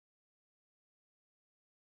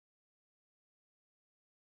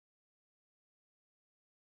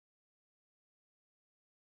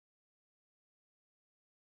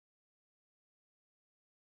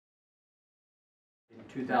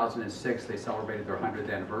2006, they celebrated their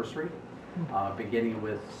 100th anniversary, beginning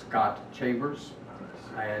with Scott Chambers,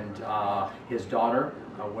 and his daughter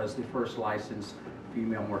was the first licensed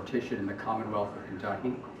female mortician in the Commonwealth of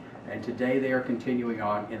Kentucky. And today they are continuing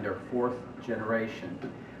on in their 4th generation.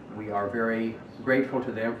 We are very grateful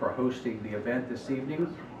to them for hosting the event this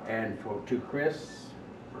evening, and to Chris,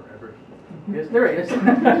 wherever he is, there he is,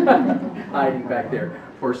 hiding back there,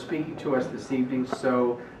 for speaking to us this evening.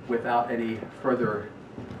 So without any further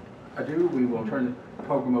ado, we will turn the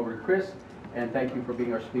program over to Chris, and thank you for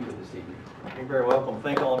being our speaker this evening. You're very welcome.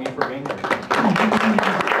 Thank all of you for being here.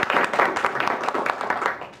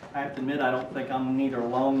 I have to admit, I don't think I'm neither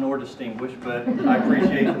long nor distinguished, but I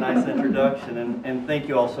appreciate the nice introduction, and thank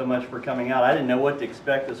you all so much for coming out. I didn't know what to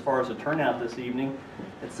expect as far as the turnout this evening.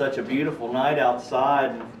 It's such a beautiful night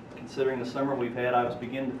outside, and considering the summer we've had, I was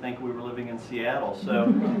beginning to think we were living in Seattle.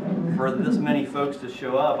 So for this many folks to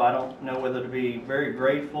show up, I don't know whether to be very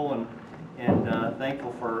grateful and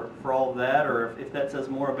thankful for all of that, or if that says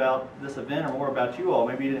more about this event or more about you all.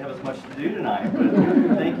 Maybe you didn't have as much to do tonight,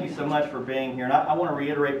 but thank you so much for being here. And I want to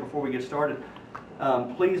reiterate before we get started,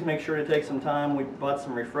 please make sure to take some time. We bought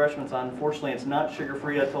some refreshments. Unfortunately, it's not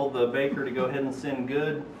sugar-free. I told the baker to go ahead and send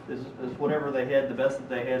good, is whatever they had, the best that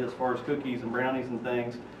they had as far as cookies and brownies and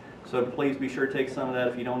things. So please be sure to take some of that.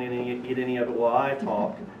 If you don't eat any of it while I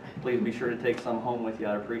talk, please be sure to take some home with you.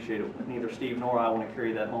 I'd appreciate it. Neither Steve nor I want to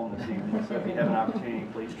carry that home this evening, so if you have an opportunity,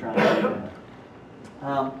 please try and do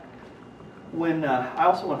that. I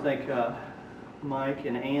also want to thank Mike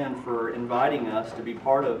and Ann for inviting us to be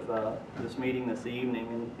part of this meeting this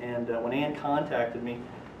evening. And when Ann contacted me,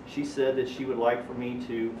 she said that she would like for me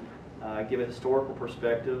to give a historical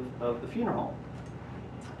perspective of the funeral home.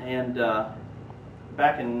 And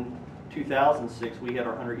back in 2006, we had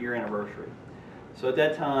our 100-year anniversary. So at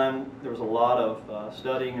that time, there was a lot of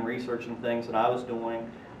studying and researching things that I was doing.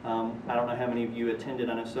 I don't know how many of you attended.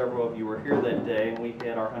 I know several of you were here that day, and we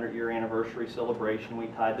had our 100-year anniversary celebration. We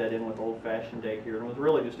tied that in with Old Fashioned Day here, and it was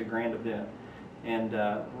really just a grand event. And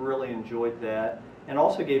really enjoyed that. And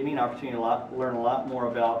also gave me an opportunity to learn a lot more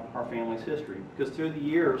about our family's history. Because through the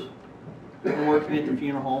years, working at the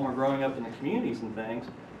funeral home or growing up in the communities and things,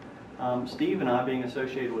 Steve and I, being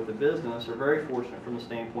associated with the business, are very fortunate from the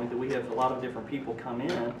standpoint that we have a lot of different people come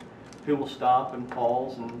in who will stop and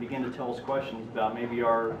pause and begin to tell us questions about maybe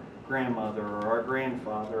our grandmother or our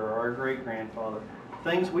grandfather or our great-grandfather,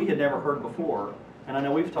 things we had never heard before. And I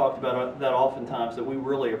know we've talked about that oftentimes, that we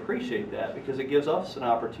really appreciate that because it gives us an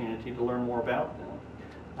opportunity to learn more about them.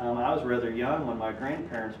 I was rather young when my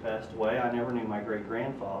grandparents passed away. I never knew my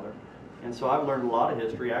great-grandfather. And so I've learned a lot of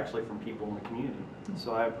history actually from people in the community.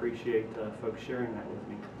 So I appreciate folks sharing that with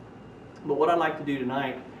me. But what I'd like to do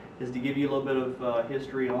tonight is to give you a little bit of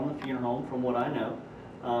history on the funeral home from what I know.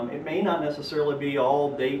 It may not necessarily be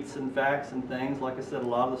all dates and facts and things. Like I said, a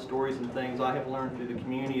lot of the stories and things I have learned through the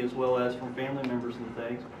community as well as from family members and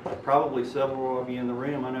things. Probably several of you in the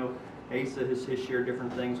room, I know Asa has shared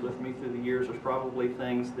different things with me through the years. There's probably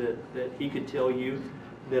things that he could tell you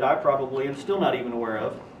that I probably am still not even aware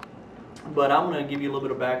of. But I'm going to give you a little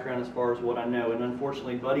bit of background as far as what I know. And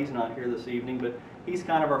unfortunately, Buddy's not here this evening, but he's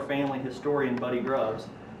kind of our family historian, Buddy Grubbs.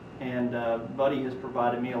 And Buddy has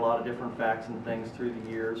provided me a lot of different facts and things through the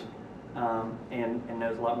years and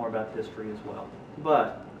knows a lot more about history as well.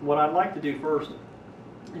 But what I'd like to do first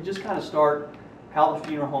is just kind of start how the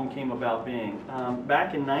funeral home came about being.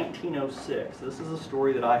 Back in 1906, this is a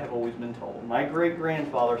story that I have always been told. My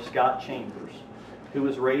great-grandfather, Scott Chambers, who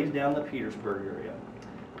was raised down the Petersburg area,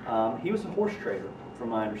 he was a horse trader, from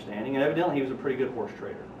my understanding, and evidently he was a pretty good horse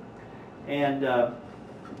trader. And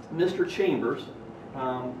Mr. Chambers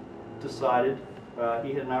decided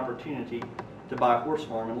he had an opportunity to buy a horse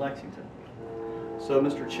farm in Lexington. So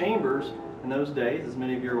Mr. Chambers, in those days, as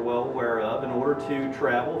many of you are well aware of, in order to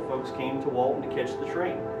travel, folks came to Walton to catch the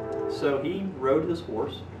train. So he rode his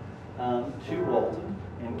horse to Walton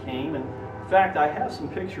and came. And in fact, I have some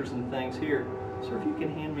pictures and things here. So if you can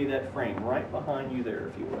hand me that frame right behind you there,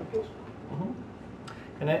 if you would.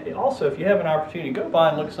 And also, if you have an opportunity, go by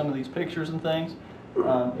and look at some of these pictures and things.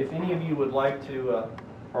 If any of you would like to,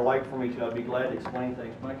 or like for me to, I'd be glad to explain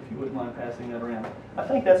things. Mike, if you wouldn't mind passing that around. I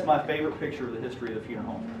think that's my favorite picture of the history of the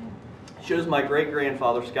funeral home. It shows my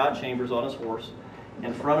great-grandfather, Scott Chambers, on his horse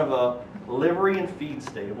in front of a livery and feed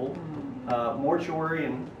stable, mortuary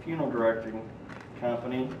and funeral directing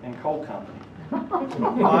company, and coal company.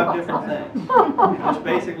 5 different things. Which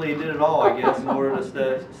basically did it all, I guess, in order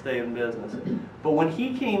to stay in business. But when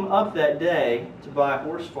he came up that day to buy a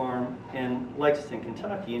horse farm in Lexington,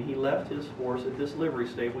 Kentucky, and he left his horse at this livery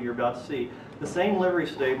stable you're about to see, the same livery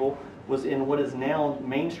stable was in what is now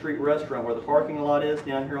Main Street Restaurant, where the parking lot is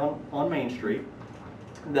down here on Main Street.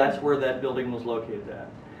 That's where that building was located at.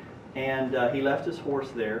 And he left his horse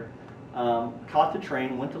there, caught the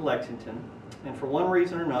train, went to Lexington, and for one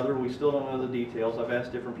reason or another, we still don't know the details. I've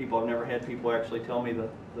asked different people. I've never had people actually tell me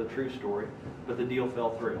the true story, but the deal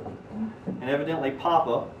fell through. And evidently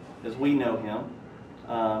Papa, as we know him,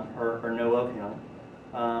 or know of him,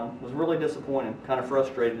 was really disappointed, kind of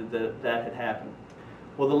frustrated that that had happened.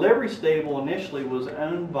 Well, the livery stable initially was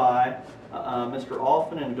owned by Mr.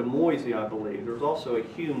 Alphin and DeMoisy, I believe. There was also a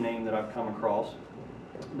Hume name that I've come across,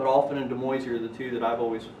 but Alphin and DeMoisy are the two that I've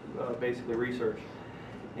always basically researched.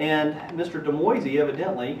 And Mr. DeMoisy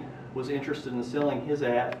evidently was interested in selling his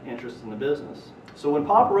interest in the business. So when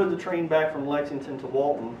Papa rode the train back from Lexington to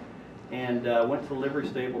Walton and went to the livery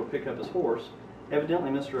stable to pick up his horse,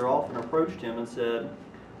 evidently Mr. Alphin approached him and said,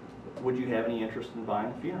 would you have any interest in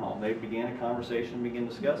buying the funeral home? They began a conversation and began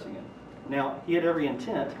discussing it. Now, he had every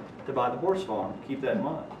intent to buy the horse farm, keep that in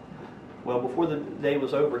mind. Well, before the day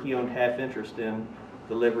was over, he owned half interest in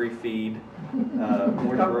the livery feed,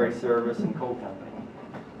 mortuary service, and coal company.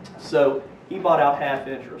 So he bought out half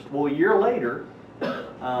interest. Well, a year later,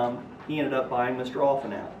 he ended up buying Mr.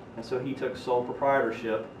 Alphin out, and so he took sole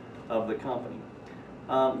proprietorship of the company.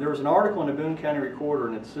 There was an article in the Boone County Recorder,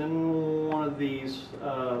 and it's in one of these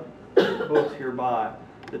books hereby,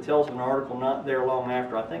 that tells an article not there long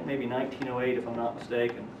after, I think maybe 1908 if I'm not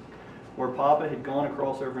mistaken, where Papa had gone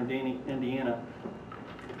across over in Indiana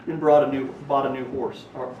and bought a new horse,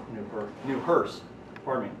 or new hearse,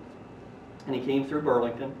 pardon me. And he came through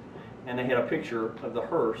Burlington, and they had a picture of the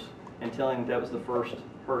hearse and telling that was the first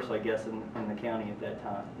hearse, I guess, in the county at that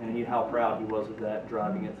time, and how proud he was of that,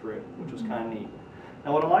 driving it through, which was kind of neat.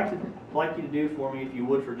 Now, what I'd like you to do for me, if you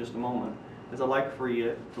would, for just a moment, is I'd like for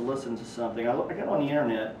you to listen to something. I got on the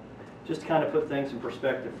internet just to kind of put things in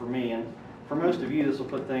perspective for me, and for most of you, this will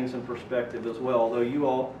put things in perspective as well, although you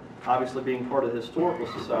all, obviously being part of the Historical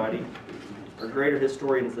Society, are greater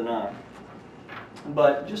historians than I.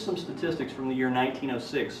 But just some statistics from the year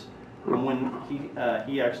 1906, from when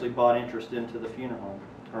he actually bought interest into the funeral home,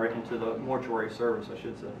 or into the mortuary service, I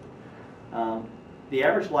should say. The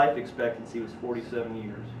average life expectancy was 47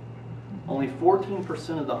 years. Only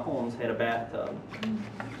 14% of the homes had a bathtub.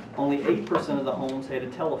 Only 8% of the homes had a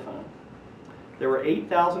telephone. There were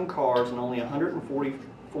 8,000 cars and only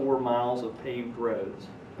 144 miles of paved roads.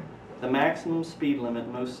 The maximum speed limit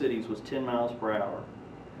in most cities was 10 miles per hour.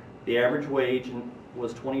 The average wage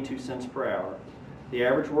was 22 cents per hour. The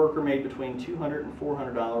average worker made between $200 and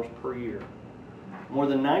 $400 per year. More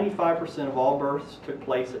than 95% of all births took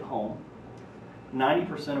place at home.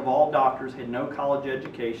 90% of all doctors had no college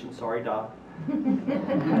education, sorry doc.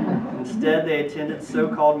 Instead, they attended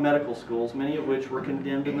so-called medical schools, many of which were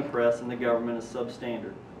condemned in the press and the government as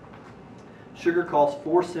substandard. Sugar cost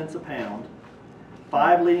 4 cents a pound.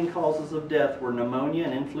 5 leading causes of death were pneumonia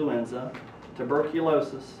and influenza,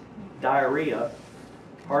 tuberculosis, diarrhea,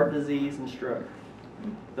 heart disease, and stroke.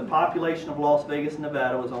 The population of Las Vegas,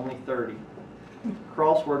 Nevada was only 30.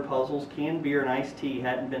 Crossword puzzles, canned beer, and iced tea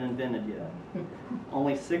hadn't been invented yet.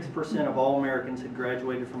 Only 6% of all Americans had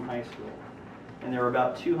graduated from high school. And there were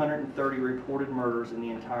about 230 reported murders in the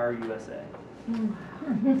entire USA.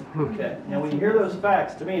 Okay, now when you hear those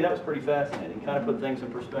facts, to me that was pretty fascinating. Kind of put things in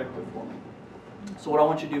perspective for me. So what I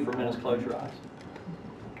want you to do for a minute is close your eyes.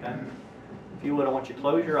 Okay? If you would, I want you to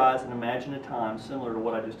close your eyes and imagine a time similar to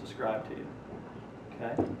what I just described to you.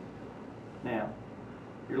 Okay? Now,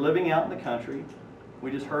 you're living out in the country. We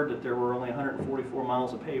just heard that there were only 144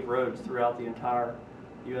 miles of paved roads throughout the entire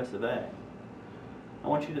US of A. I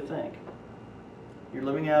want you to think. You're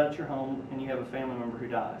living out at your home and you have a family member who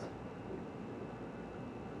dies.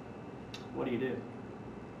 What do? Do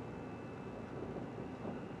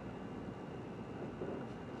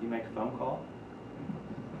you make a phone call?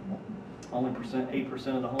 Only 8%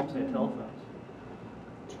 of the homes had telephones.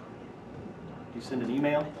 Do you send an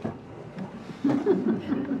email?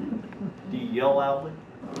 Do you yell loudly?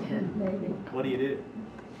 Maybe. What do?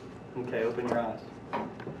 Okay, open your eyes.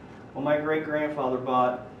 Well, my great-grandfather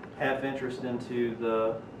bought half interest into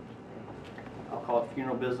the, I'll call it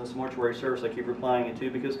funeral business, mortuary service. I keep replying it to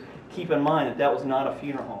because keep in mind that that was not a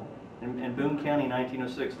funeral home. In Boone County,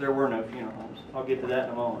 1906, there were no funeral homes. I'll get to that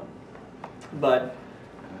in a moment. But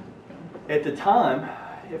at the time,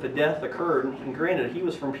 if a death occurred, and granted, he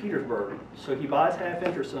was from Petersburg, so he buys half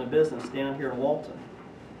interest in a business down here in Walton.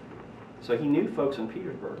 So he knew folks in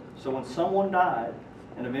Petersburg. So when someone died,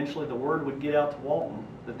 and eventually the word would get out to Walton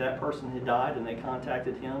that that person had died, and they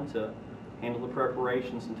contacted him to handle the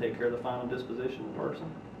preparations and take care of the final disposition of the person,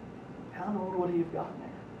 how in the world would he have gotten there?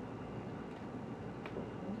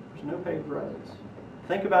 There's no paved roads.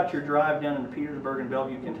 Think about your drive down into Petersburg and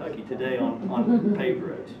Bellevue, Kentucky today on paved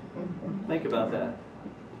roads. Think about that.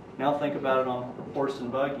 Now think about it on a horse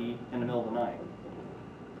and buggy in the middle of the night.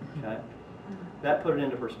 Okay? That put it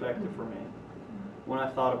into perspective for me. When I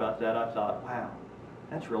thought about that, I thought, wow,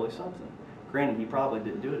 that's really something. Granted, he probably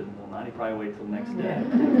didn't do it in the middle of the night. He probably waited till the next day.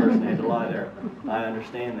 The person had to lie there. I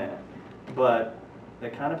understand that. But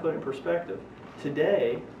that kind of put it in perspective.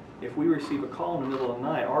 Today, if we receive a call in the middle of the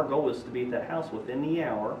night, our goal is to be at that house within the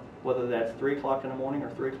hour, whether that's 3 o'clock in the morning or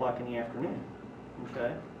 3 o'clock in the afternoon.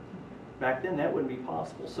 Okay? Back then, that wouldn't be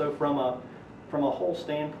possible. So from a whole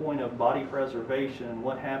standpoint of body preservation and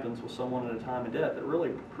what happens with someone at a time of death, it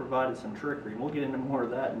really provided some trickery. And we'll get into more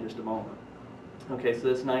of that in just a moment. Okay, so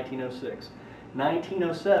this is 1906.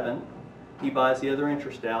 1907, he buys the other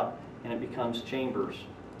interest out, and it becomes Chambers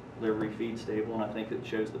Livery Feed Stable, and I think it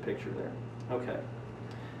shows the picture there. Okay.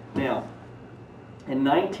 Now, in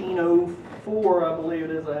 1904, I believe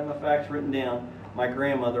it is, I have my facts written down, my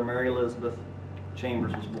grandmother, Mary Elizabeth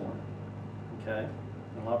Chambers, was born. Okay?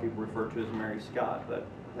 And a lot of people refer to her as Mary Scott, but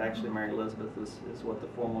actually Mary Elizabeth is what the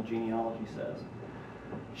formal genealogy says.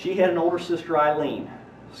 She had an older sister, Eileen.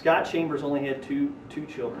 Scott Chambers only had two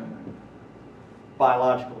children,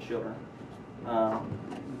 biological children.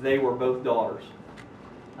 They were both daughters.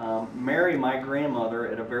 Mary, my grandmother,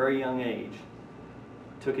 at a very young age,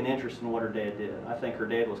 took an interest in what her dad did. I think her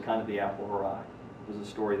dad was kind of the apple of her eye, was the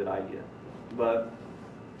story that I get. But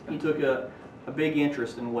he took a big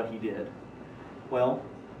interest in what he did. Well,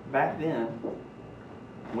 back then,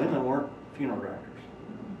 women weren't funeral directors.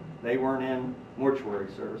 They weren't in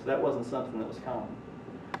mortuary service. That wasn't something that was common.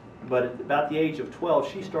 But at about the age of 12,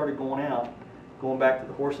 she started going out, going back to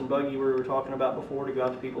the horse and buggy we were talking about before to go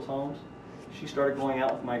out to people's homes. She started going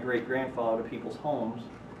out with my great-grandfather to people's homes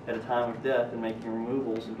at a time of death and making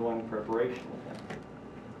removals and doing preparation with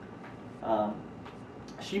them.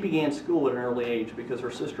 She began school at an early age because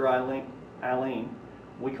her sister Eileen,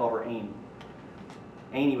 we call her Amy.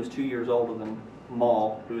 Amy was 2 years older than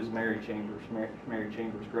Maul, who is Mary Chambers, Mary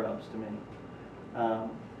Chambers Grubbs to me.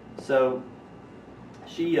 So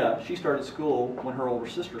she started school when her older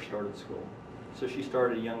sister started school. So she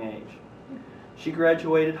started at a young age. She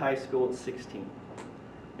graduated high school at 16.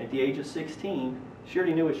 At the age of 16, she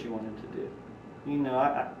already knew what she wanted to do. You know,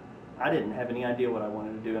 I didn't have any idea what I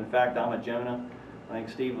wanted to do. In fact, I'm a Jonah. I think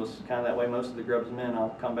Steve was kind of that way. Most of the Grubbs men,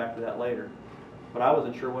 I'll come back to that later. But I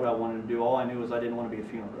wasn't sure what I wanted to do. All I knew was I didn't want to be a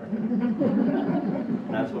funeral director.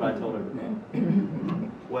 And that's what I told everybody.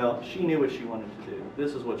 Well, she knew what she wanted to do.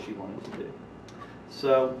 This is what she wanted to do.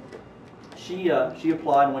 So she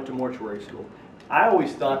applied and went to mortuary school. I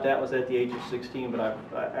always thought that was at the age of 16, but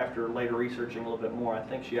after later researching a little bit more, I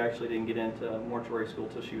think she actually didn't get into mortuary school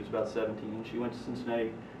until she was about 17, and she went to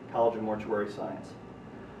Cincinnati College of Mortuary Science.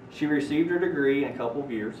 She received her degree in a couple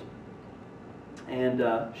of years, and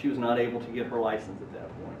she was not able to get her license at that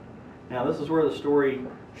point. Now, this is where the story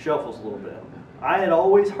shuffles a little bit. I had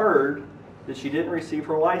always heard that she didn't receive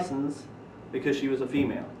her license because she was a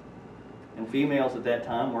female. And females at that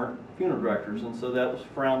time weren't funeral directors, and so that was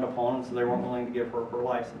frowned upon, and so they weren't willing to give her her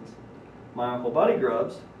license. My Uncle Buddy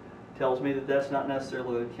Grubbs tells me that that's not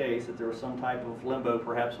necessarily the case, that there was some type of limbo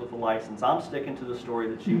perhaps with the license. I'm sticking to the story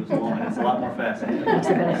that she was the one. It's a lot more fascinating. It's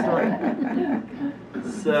a better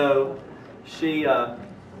story. So she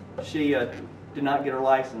did not get her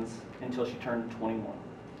license until she turned 21.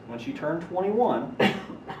 When she turned 21,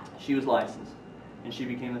 she was licensed, and she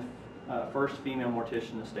became the first female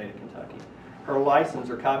mortician in the state of Kentucky. Her license,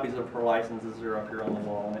 or copies of her licenses, are up here on the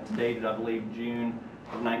wall, and it's dated, I believe, June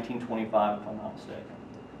of 1925, if I'm not mistaken.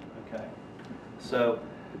 Okay, so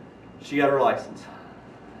she got her license.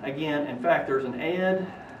 Again, in fact, there's an ad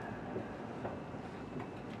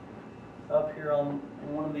up here on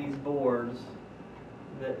one of these boards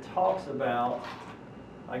that talks about,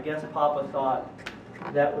 I guess Papa thought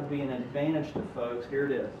that would be an advantage to folks. Here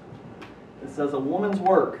it is. It says, "A woman's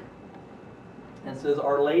work." And says,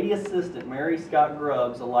 "Our Lady Assistant, Mary Scott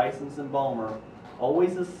Grubbs, a licensed embalmer,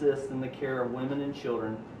 always assists in the care of women and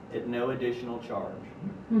children at no additional charge."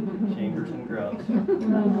 Chambers and Grubbs.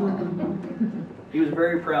 He was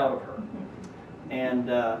very proud of her. And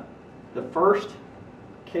the first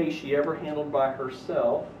case she ever handled by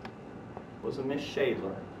herself was a Miss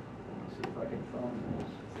Shadler. Let's see if I can find this.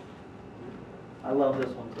 I love this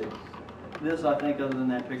one too. This, I think, other than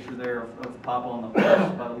that picture there of Papa on the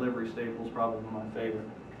horse by the livery stable, is probably my favorite.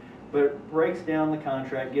 But it breaks down the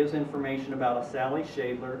contract, gives information about a Sally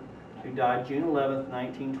Shadler who died June 11th,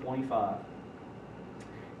 1925.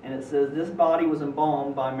 And it says, "This body was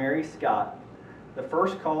embalmed by Mary Scott, the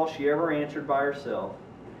first call she ever answered by herself.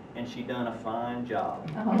 and she done a fine job.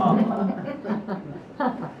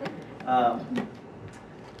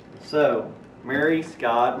 So, Mary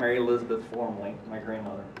Elizabeth formerly, my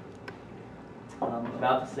grandmother,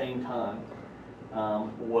 about the same time,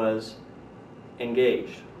 was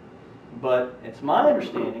engaged. But it's my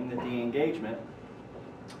understanding that the engagement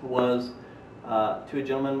was to a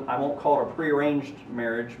gentleman, I won't call it a prearranged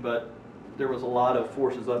marriage, but there was a lot of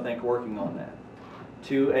forces, I think, working on that.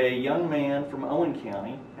 To a young man from Boone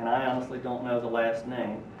County, and I honestly don't know the last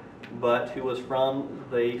name, but who was from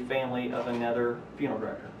the family of another funeral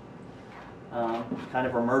director. Kind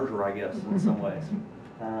of a merger, I guess, in some ways.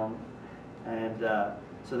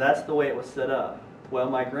 So that's the way it was set up. Well,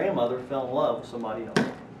 my grandmother fell in love with somebody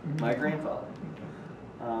else, my grandfather,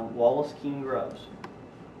 Wallace King Grubbs.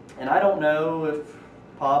 And I don't know if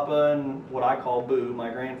Papa and what I call Boo, my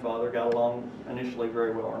grandfather, got along initially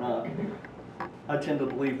very well or not. I tend to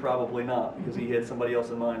believe probably not, because he had somebody else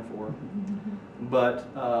in mind for him. But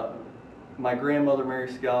my grandmother,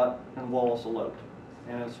 Mary Scott, and Wallace eloped.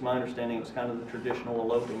 And it's my understanding it was kind of the traditional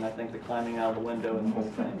eloping, I think the climbing out of the window and the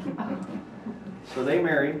whole thing. So they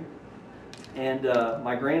married, and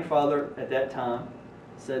my grandfather at that time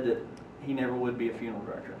said that he never would be a funeral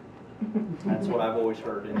director. That's what I've always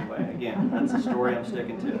heard anyway. Again, that's the story, I'm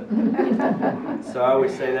sticking to it. So I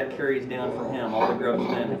always say that carries down from him. All the Grubbs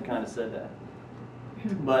men have kind of said that.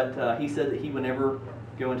 But he said that he would never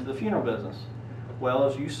go into the funeral business. Well,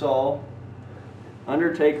 as you saw,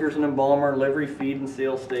 undertakers and embalmer, livery, feed, and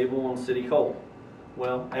sale stable on City Coal.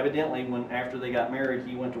 Well, evidently, after they got married,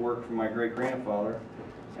 he went to work for my great-grandfather.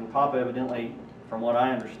 And Papa, evidently, from what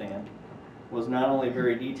I understand, was not only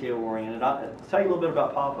very detail-oriented. I'll tell you a little bit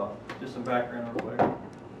about Papa, just some background real quick.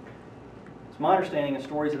 It's my understanding of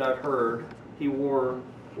stories that I've heard, he wore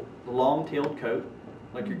the long-tailed coat,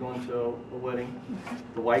 like you're going to a wedding,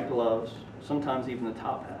 the white gloves, sometimes even the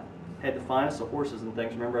top hat. Had the finest of horses and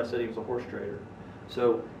things. Remember I said he was a horse trader.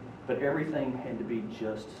 So, but everything had to be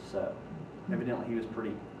just so. Evidently he was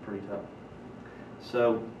pretty tough.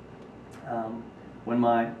 So, when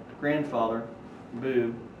my grandfather,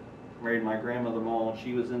 Boo, married my grandmother Ma, and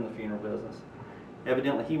she was in the funeral business,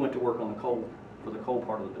 evidently he went to work on the coal, for the coal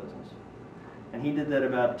part of the business. And he did that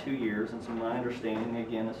about 2 years, and so my understanding,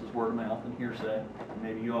 again, this is word of mouth and hearsay,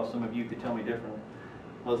 maybe some of you could tell me differently,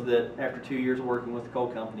 was that after 2 years of working with the coal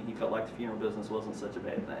company, he felt like the funeral business wasn't such a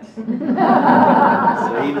bad thing.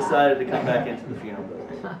 So he decided to come back into the funeral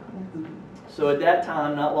business. So at that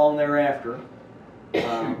time, not long thereafter,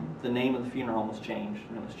 the name of the funeral home was changed,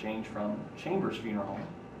 and it was changed from Chambers Funeral Home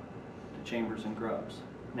to Chambers and Grubbs.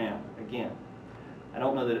 Now, again, I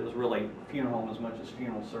don't know that it was really funeral home as much as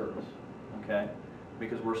funeral service, okay?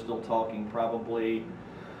 Because we're still talking probably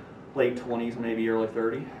late 20s, maybe early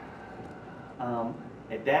 30s.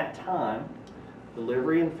 At that time, the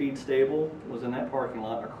livery and feed stable was in that parking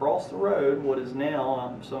lot. Across the road, what is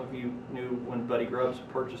now, some of you knew when Buddy Grubbs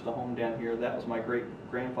purchased a home down here, that was my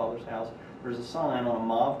great-grandfather's house. There's a sign on a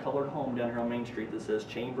mauve-colored home down here on Main Street that says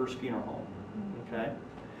Chambers Funeral Home, okay?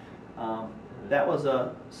 That was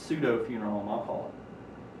a pseudo-funeral home, I'll call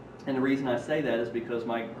it. And the reason I say that is because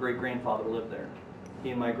my great-grandfather lived there. He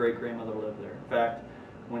and my great-grandmother lived there. In fact,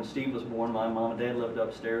 when Steve was born, my mom and dad lived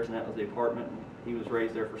upstairs, and that was the apartment. He was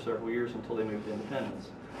raised there for several years until they moved to Independence.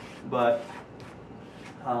 But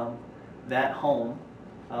that home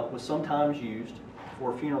was sometimes used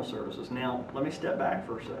for funeral services. Now, let me step back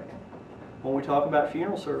for a second. When we talk about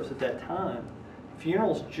funeral service at that time,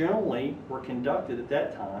 funerals generally were conducted at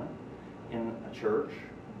that time in a church,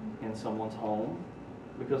 in someone's home,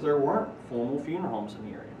 because there weren't formal funeral homes in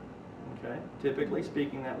the area. Okay? Typically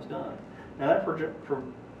speaking, that was done. Now that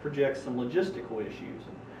projects some logistical issues.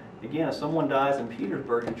 Again, if someone dies in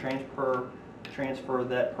Petersburg and transfer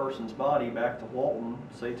that person's body back to Walton,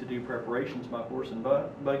 say to do preparations by horse and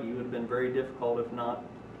buggy, it would have been very difficult, if not,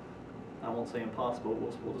 I won't say impossible,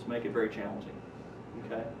 we'll just make it very challenging.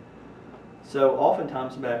 Okay? So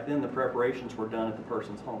oftentimes back then the preparations were done at the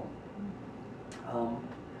person's home.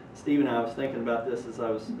 Steve and I was thinking about this as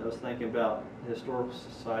I was thinking about the Historical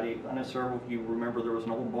Society. I know several of you remember there was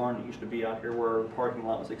an old barn that used to be out here where the parking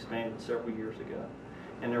lot was expanded several years ago.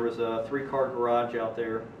 And there was a 3-car garage out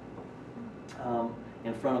there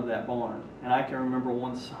in front of that barn. And I can remember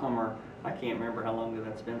one summer, I can't remember how long ago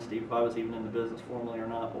that's been, Steve, if I was even in the business formally or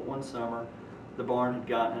not, but one summer the barn had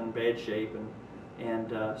gotten in bad shape,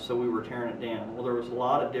 and so we were tearing it down. Well, there was a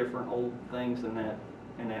lot of different old things in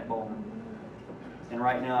that barn. And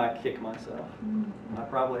right now I kick myself. I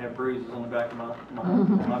probably have bruises on the back of my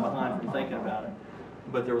behind from thinking about it.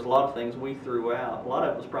 But there was a lot of things we threw out. A lot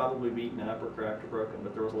of it was probably beaten up or cracked or broken,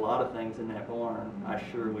 but there was a lot of things in that barn I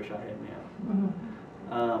sure wish I had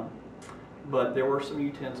But there were some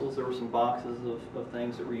utensils, there were some boxes of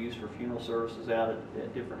things that were used for funeral services out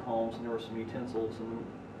at different homes, and there were some utensils and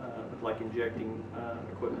like injecting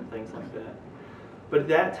equipment, things like that. But at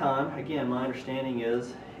that time, again, my understanding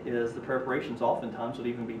is the preparations oftentimes would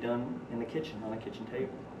even be done in the kitchen, on a kitchen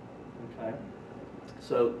table. Okay,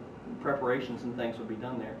 so preparations and things would be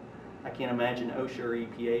done there. I can't imagine OSHA or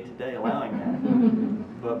EPA today allowing that,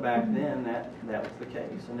 but back then that was the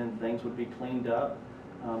case. And then things would be cleaned up,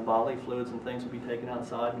 bodily fluids and things would be taken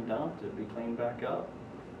outside and dumped. It'd be cleaned back up,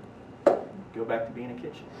 go back to being a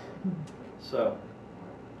kitchen. So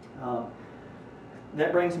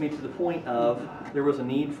that brings me to the point of there was a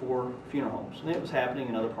need for funeral homes, and it was happening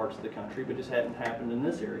in other parts of the country, but just hadn't happened in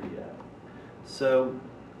this area yet. So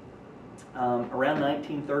around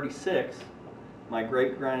 1936, my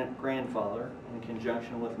great-grandfather, in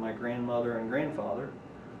conjunction with my grandmother and grandfather,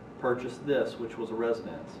 purchased this, which was a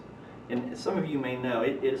residence. And some of you may know,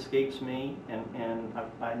 it escapes me, and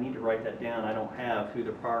I need to write that down. I don't have who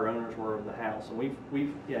the prior owners were of the house. And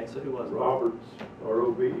yeah, so who was it? Roberts,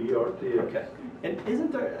 R-O-B-E-R-T-S. Okay. And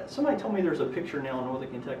isn't there, somebody told me there's a picture now in Northern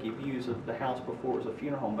Kentucky views of the house before it was a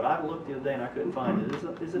funeral home, but I looked the other day and I couldn't find it.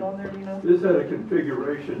 Is it on there, do you know? This had a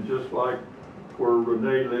configuration just like where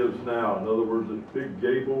Renee lives now. In other words, a big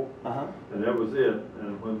gable, and that was it.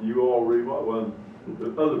 And when you all remodeled,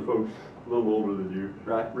 the other folks a little older than you,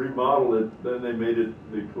 right, remodeled it, then they made it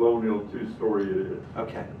the colonial two-story it is.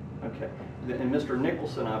 Okay, okay. And Mr.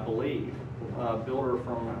 Nicholson, I believe, builder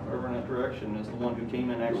from over in that direction, is the one who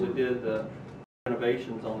came in and actually did the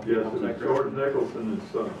renovations on the Yes, funeral. it was George Nicholson and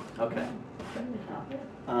son. Okay.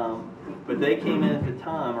 But they came in at the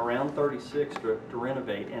time, around 36, to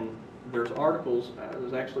renovate, and there's articles,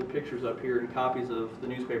 there's actually pictures up here and copies of the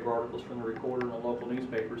newspaper articles from the Recorder and the local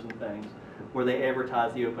newspapers and things, where they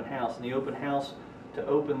advertised the open house. And the open house to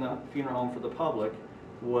open the funeral home for the public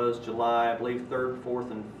was July, I believe, 3rd,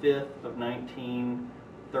 4th, and 5th of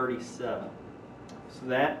 1937. So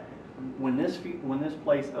that, when this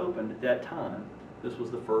place opened at that time, this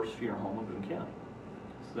was the first funeral home in Boone County.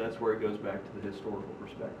 So that's where it goes back to the historical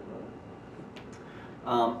perspective of it.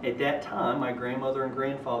 At that time, my grandmother and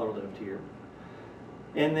grandfather lived here.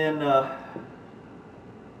 And then,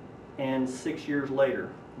 and 6 years later,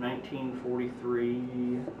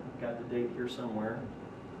 1943, I've got the date here somewhere.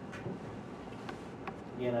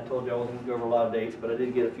 Again, I told you I wasn't going to go over a lot of dates, but I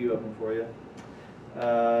did get a few of them for you.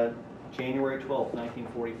 January 12th,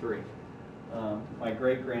 1943. My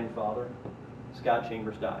great-grandfather, Scott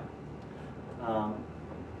Chambers, died.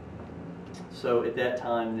 So at that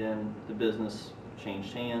time, then, the business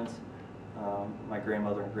changed hands. My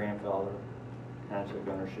grandmother and grandfather kind of took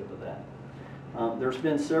ownership of that. There's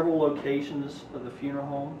been several locations of the funeral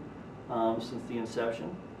home since the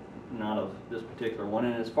inception, not of this particular one.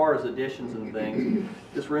 And as far as additions and things,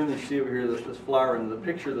 this room that you see over here, this flower, and the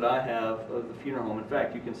picture that I have of the funeral home, in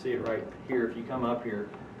fact, you can see it right here. If you come up here,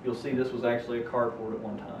 you'll see this was actually a carport at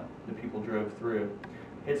one time that people drove through.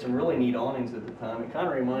 It had some really neat awnings at the time. It kind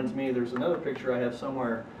of reminds me, there's another picture I have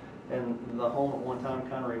somewhere, and the home at one time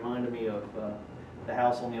kind of reminded me of the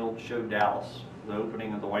house on the old show Dallas, the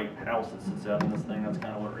opening of the white house that sits out in this thing. That's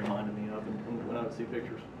kind of what it reminded me of when I would see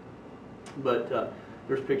pictures. But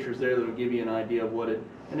there's pictures there that will give you an idea of what it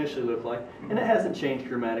initially looked like. And it hasn't changed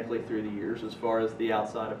dramatically through the years as far as the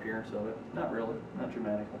outside appearance of it. Not really, not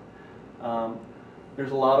dramatically.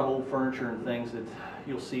 There's a lot of old furniture and things that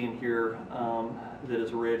you'll see in here that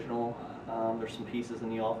is original. There's some pieces in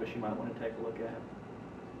the office you might want to take a look at.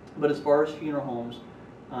 But as far as funeral homes,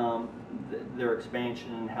 their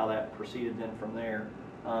expansion and how that proceeded then from there,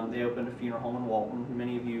 they opened a funeral home in Walton.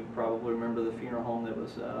 Many of you probably remember the funeral home that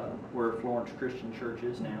was where Florence Christian Church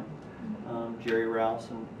is now. Jerry Rouse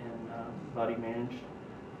and Buddy managed,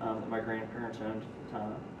 that my grandparents owned at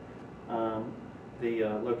the time. The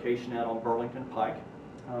location out on Burlington Pike,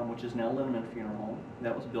 which is now Linneman Funeral Home.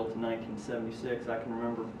 That was built in 1976. I can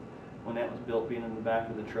remember when that was built, being in the back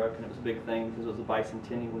of the truck, and it was a big thing because it was a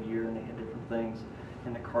bicentennial year and they had different things,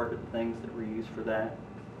 and the carpet things that were used for that.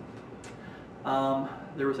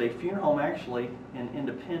 There was a funeral home actually in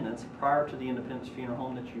Independence, prior to the Independence Funeral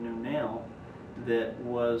Home that you know now, that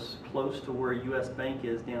was close to where U.S. Bank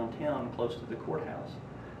is downtown, close to the courthouse,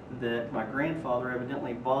 that my grandfather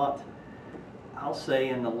evidently bought, I'll say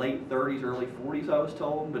in the late 30s, early 40s, I was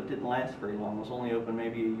told, but it didn't last very long. It was only open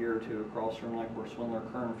maybe a year or two across from like where Swindler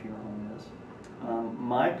Kern Funeral Home is.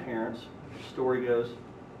 My parents, story goes,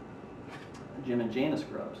 Jim and Janice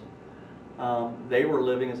Grubbs, they were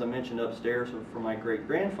living, as I mentioned, upstairs from my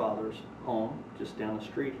great-grandfather's home, just down the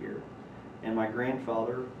street here. And my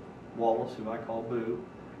grandfather, Wallace, who I call Boo,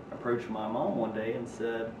 approached my mom one day and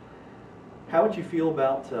said, how would you feel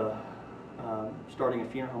about starting a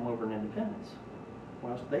funeral home over in Independence?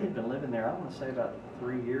 Well, they had been living there, I want to say about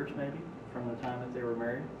 3 years maybe, from the time that they were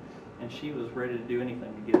married. And she was ready to do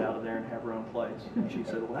anything to get out of there and have her own place. And she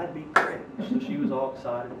said, well, that'd be great. So she was all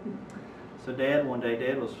excited. So Dad, one day,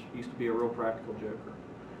 Dad used to be a real practical joker.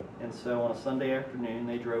 And so on a Sunday afternoon,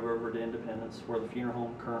 they drove over to Independence, where the funeral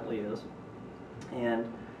home currently is.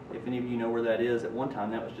 And if any of you know where that is, at one time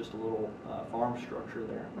that was just a little farm structure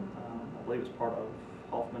there. I believe it was part of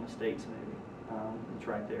Hoffman Estates maybe. It's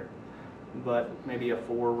right there. But maybe a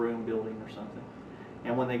 4-room building or something.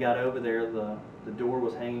 And when they got over there, the door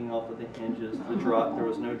was hanging off of the hinges. There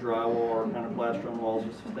was no drywall or kind of plaster on the walls.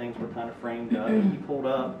 Just things were kind of framed up. And he pulled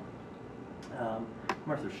up. I don't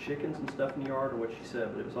remember if there's chickens and stuff in the yard or what she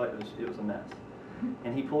said, but it was a mess.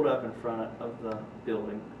 And he pulled up in front of the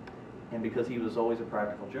building. And because he was always a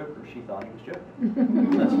practical joker, she thought he was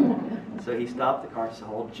joking. So he stopped the car and said,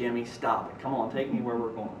 oh, Jimmy, stop it. Come on, take me where we're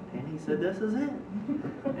going. And he said, this is it.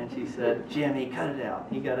 And she said, Jimmy, cut it out.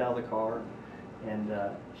 He got out of the car, and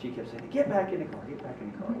she kept saying, get back in the car, get back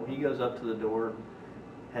in the car. Well, he goes up to the door,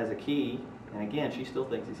 has a key, and again, she still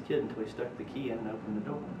thinks he's kidding until he stuck the key in and opened the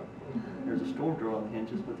door. There's a storm door on the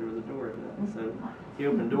hinges, but there was a door in it. So he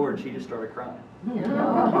opened the door, and she just started crying.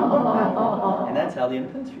 And that's how the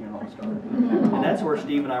Independence Funeral Home started. And that's where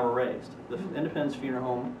Steve and I were raised. The Independence Funeral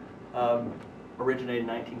Home originated in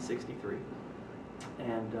 1963,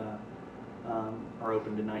 and or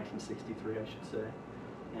opened in 1963, I should say.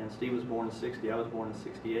 And Steve was born in 60. I was born in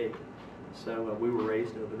 68. So we were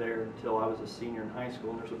raised over there until I was a senior in high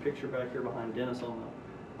school. And there's a picture back here behind Dennis on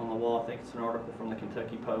the wall. I think it's an article from the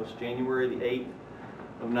Kentucky Post, January the 8th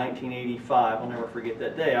of 1985. I'll never forget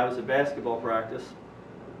that day. I was at basketball practice.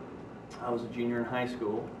 I was a junior in high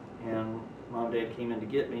school, and Mom and Dad came in to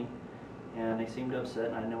get me, and they seemed upset,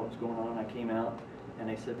 and I didn't know what was going on. I came out, and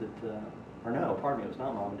they said that, or no, pardon me, it was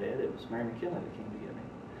not Mom and Dad. It was Mary McKinley that came to get me.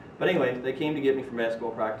 But anyway, they came to get me from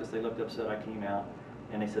basketball practice. They looked upset. I came out,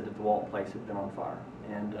 and they said that the Walton place had been on fire.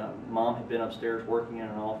 And Mom had been upstairs working in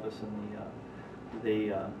an office, and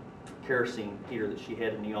the kerosene heater that she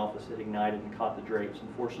had in the office had ignited and caught the drapes.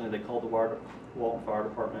 Unfortunately, they called the Walton Fire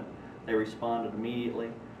Department. They responded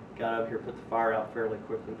immediately, got up here, put the fire out fairly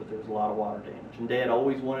quickly, but there was a lot of water damage. And Dad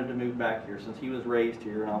always wanted to move back here since he was raised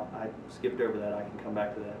here, and I skipped over that. I can come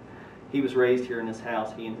back to that. He was raised here in this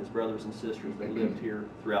house. He and his brothers and sisters, they lived here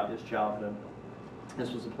throughout his childhood.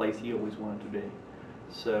 This was the place he always wanted to be.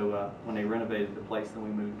 So when they renovated the place, then we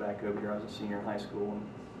moved back over here. I was a senior in high school in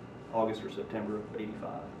August or September of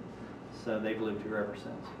 '85. So they've lived here ever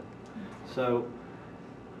since. So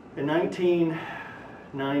in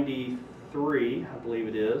 1993, I believe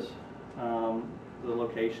it is, the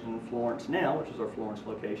location in Florence now, which is our Florence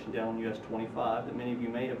location down on US 25, that many of you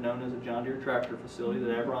may have known as a John Deere tractor facility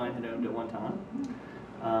that Ab Ryan had owned at one time,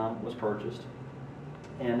 was purchased.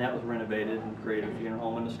 And that was renovated and created a funeral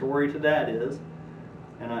home. And the story to that is,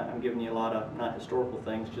 and I'm giving you a lot of, not historical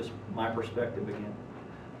things, just my perspective again.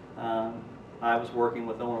 I was working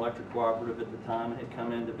with Owner Electric Cooperative at the time and had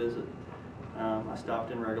come in to visit. I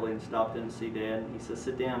stopped in regularly and stopped in to see Dad. He says,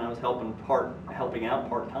 sit down. I was helping out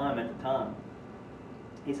part-time at the time.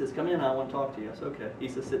 He says, come in, I want to talk to you. I said, okay. He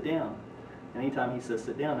says, sit down. Anytime he says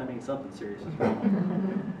sit down, that means something serious is going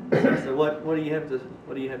on. So I said, what do you have to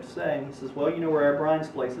say? And he says, well, you know where Ab Ryan's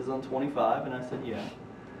place is on 25? And I said, yeah.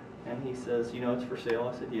 And he says, you know it's for sale?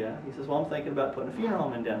 I said, yeah. He says, well, I'm thinking about putting a funeral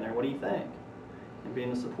home in down there. What do you think? And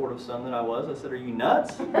being the supportive son that I was, I said, are you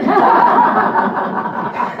nuts? Because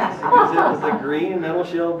it was a green metal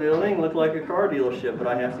shell building, looked like a car dealership, but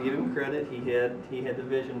I have to give him credit. He had the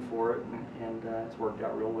vision for it, and it's worked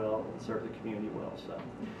out real well and served the community well. So,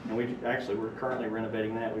 and we're currently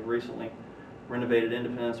renovating that. We've recently renovated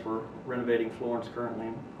Independence. We're renovating Florence currently,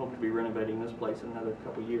 and hope to be renovating this place in another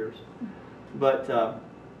couple years. But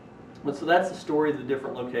so that's the story of the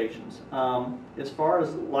different locations. As far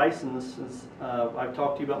as licenses, I've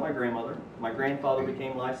talked to you about my grandmother. My grandfather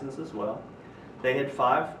became licensed as well. They had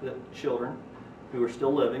 5 children who are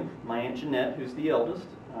still living. My Aunt Jeanette, who's the eldest,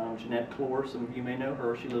 Jeanette Clore, some of you may know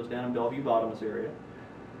her. She lives down in Bellevue Bottoms area.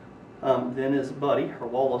 Then his buddy, or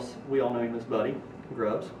Wallace, we all know him as Buddy,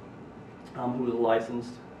 Grubbs, who was a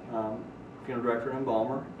licensed funeral director and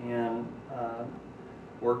embalmer, and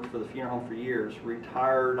worked for the funeral home for years.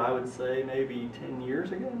 Retired, I would say, maybe 10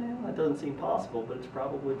 years ago now. That doesn't seem possible, but it's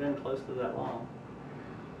probably been close to that long.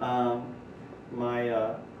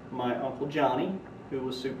 My Uncle Johnny, who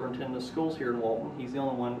was superintendent of schools here in Walton, he's the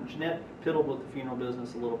only one. Jeanette piddled with the funeral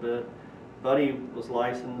business a little bit. Buddy was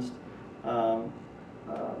licensed.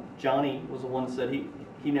 Johnny was the one that said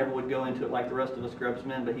he never would go into it like the rest of us Grubbs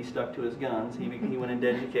men, but he stuck to his guns. He went into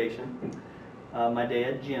education. My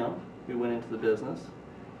dad, Jim, who went into the business,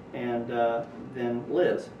 and then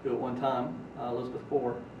Liz, who at one time, Elizabeth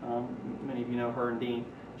Ford, many of you know her, and Dean,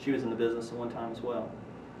 she was in the business at one time as well.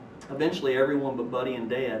 Eventually, everyone but Buddy and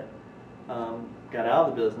Dad got out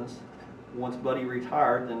of the business. Once Buddy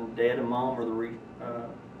retired, then Dad and Mom were the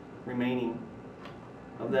remaining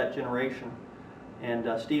of that generation. And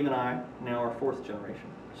Steve and I now are fourth generation.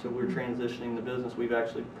 So we're transitioning the business. We've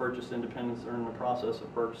actually purchased Independence, or in the process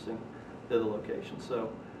of purchasing the other location. So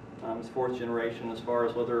it's fourth generation. As far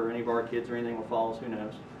as whether any of our kids or anything will follow us, who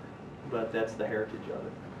knows? But that's the heritage of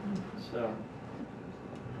it. So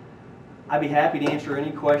I'd be happy to answer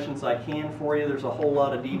any questions I can for you. There's a whole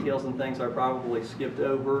lot of details and things I probably skipped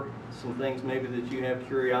over. Some things maybe that you have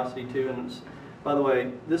curiosity to. And by the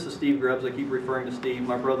way, this is Steve Grubbs. I keep referring to Steve,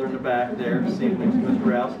 my brother in the back there, Steve next to Mr.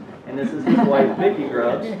 Rouse. And this is his wife, Vicki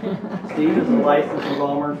Grubbs. Steve is a licensed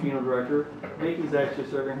embalmer and funeral director. Vicki's actually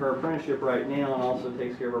serving her apprenticeship right now and also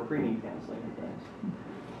takes care of our pre-need counseling and things.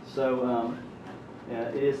 So yeah,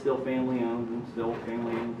 it is still family owned and still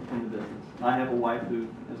family in the business. I have a wife who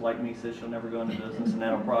is like me, says she'll never go into business, and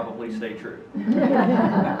that'll probably stay true.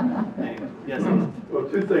 Anyway, yes. Well,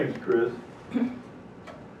 two things, Chris.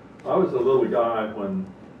 I was a little guy when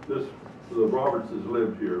the Robertses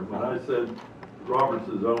lived here. When I said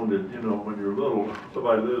Robertses owned it, you know, when you're little,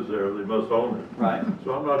 somebody lives there, they must own it. Right.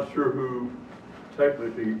 So I'm not sure who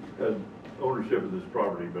technically had ownership of this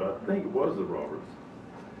property, but I think it was the Roberts.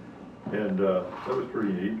 And that was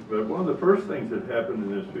pretty neat. But one of the first things that happened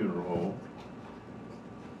in this funeral home,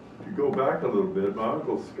 if you go back a little bit, my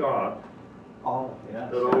Uncle Scott, Oh, yeah.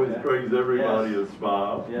 that always brings everybody a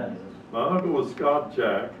smile. Yes. My uncle was Scott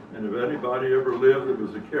Jack, and if anybody ever lived that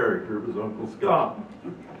was a character, it was Uncle Scott.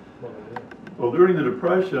 Well, during the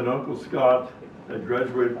Depression, Uncle Scott had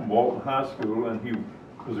graduated from Walton High School, and he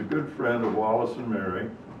was a good friend of Wallace and Mary,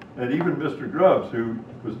 and even Mr. Grubbs, who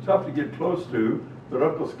was tough to get close to, but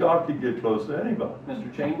Uncle Scott could get close to anybody.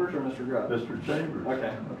 Mr. Chambers or Mr. Grubbs? Mr. Chambers.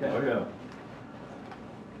 Okay, okay. Oh,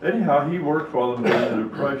 yeah. Anyhow, he worked for them during the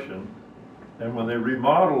Depression, and when they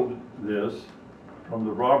remodeled this from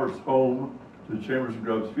the Roberts home to the Chambers and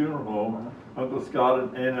Grubbs funeral home, Uncle Scott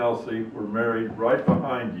and Aunt Elsie were married right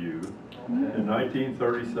behind you in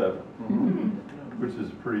 1937, which is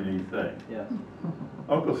a pretty neat thing. Yes.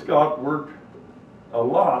 Uncle Scott worked a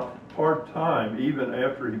lot part-time even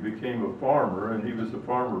after he became a farmer, and he was a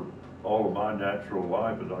farmer all of my natural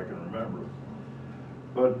life as I can remember.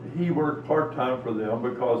 But he worked part-time for them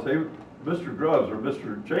because Mr. Grubbs or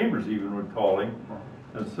Mr. Chambers even would call him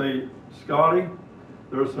and say, Scotty,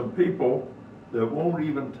 there are some people that won't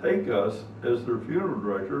even take us as their funeral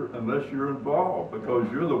director unless you're involved, because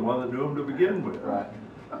you're the one that knew them to begin with. Right.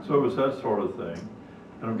 So it was that sort of thing.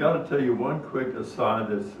 And I've got to tell you one quick aside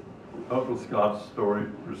that's Uncle Scott's story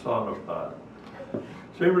personified.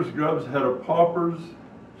 Chambers Grubbs had a pauper's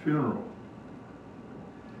funeral.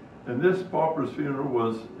 And this pauper's funeral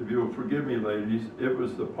was, if you'll forgive me ladies, it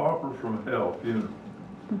was the pauper from hell funeral.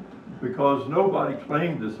 Because nobody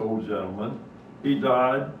claimed this old gentleman. He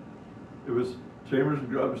died. It was Chambers and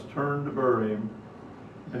Grubbs' turn to bury him.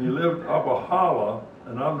 And he lived up a hollow,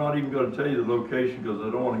 and I'm not even going to tell you the location because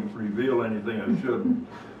I don't want to reveal anything I shouldn't.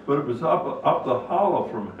 But it was up the hollow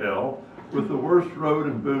from hell with the worst road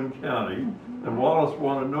in Boone County, and Wallace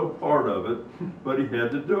wanted no part of it, but he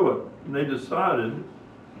had to do it. And they decided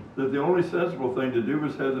that the only sensible thing to do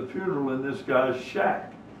was have the funeral in this guy's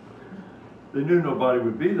shack. They knew nobody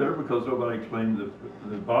would be there because nobody claimed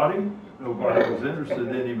the body, nobody was interested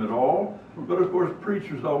in him at all. But of course,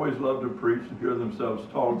 preachers always love to preach and hear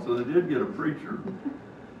themselves talk, so they did get a preacher.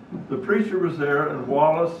 The preacher was there, and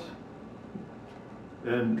Wallace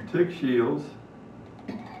and Tick Shields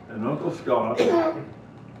and Uncle Scott,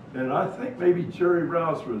 and I think maybe Jerry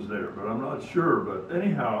Rouse was there, but I'm not sure. But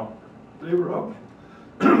anyhow, they were up.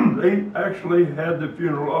 They actually had the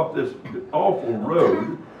funeral up this awful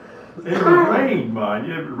road. And it rained, mind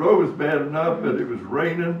you. The road was bad enough, but it was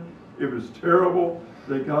raining. It was terrible.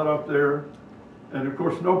 They got up there, and of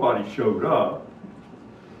course nobody showed up.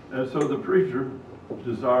 And so the preacher,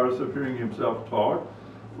 desirous of hearing himself talk,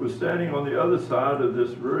 was standing on the other side of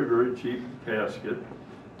this very, very cheap casket.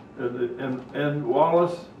 And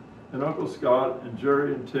Wallace and Uncle Scott and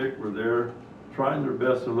Jerry and Tick were there trying their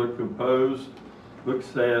best to look composed, look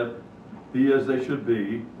sad, be as they should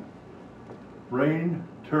be. Rain,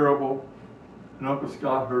 terrible, and Uncle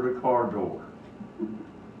Scott heard a car door.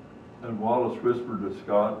 And Wallace whispered to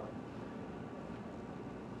Scott,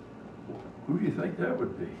 "Who do you think that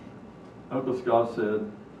would be?" Uncle Scott said,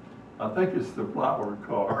 I think it's the flower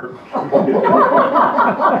car.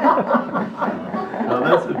 Now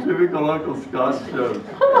that's a typical Uncle Scott joke.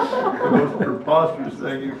 The most preposterous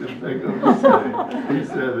thing you can think of to say. He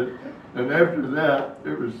said it. And after that,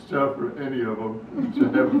 it was tough for any of them to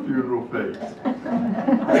have a funeral face.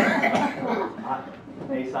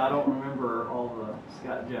 Ace, I don't remember all the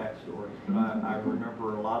Scott Jack stories, but I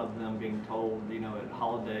remember a lot of them being told, you know, at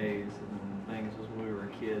holidays and things as we were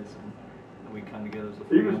kids, and we'd come together as a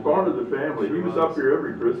family. He was part of the family. He was up here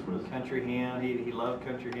every Christmas. Country Ham, he loved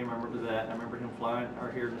Country Ham. I remember that. I remember him flying,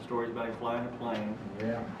 or hearing the stories about him flying a plane,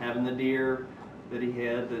 having the deer that he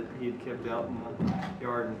had kept out in the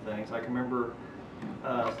yard and things. I can remember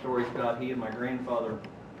stories about he and my grandfather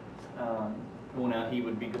going out. He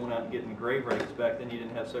would be going out and getting the grave rakes. Back then you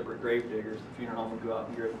didn't have separate grave diggers. The funeral home would go out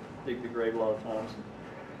and dig the grave a lot of times, and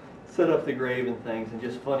set up the grave and things, and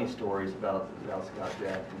just funny stories about Scott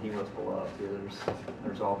Jack, and he was beloved too.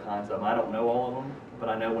 There's all kinds of them. I don't know all of them, but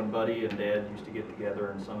I know when Buddy and Dad used to get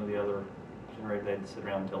together, and some of the other generation, they'd sit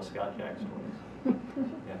around and tell Scott Jack stories.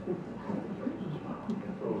 Yeah.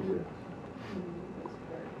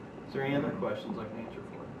 Is there any other questions I can answer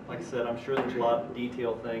for you? Like I said, I'm sure there's a lot of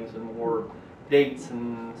detailed things and more dates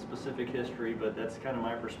and specific history, but that's kind of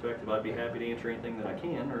my perspective. I'd be happy to answer anything that I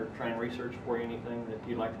can, or try and research for you anything that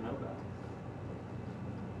you'd like to know about.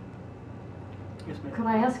 Yes, ma'am. Could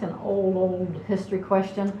I ask an old history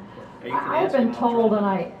question? Yeah, you can I've ask been and I'll told,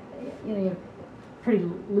 try. and you have pretty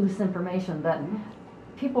loose information, that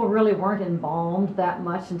people really weren't embalmed that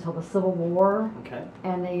much until the Civil War. Okay.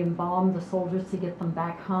 And they embalmed the soldiers to get them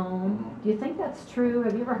back home. Do you think that's true?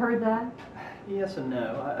 Have you ever heard that? Yes and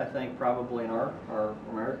no. I think probably in our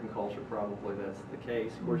American culture, probably that's the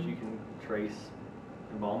case. Of course, you can trace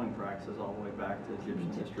embalming practices all the way back to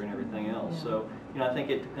Egyptian history and everything else. Yeah. So, you know, I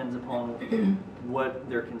think it depends upon what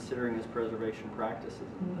they're considering as preservation practices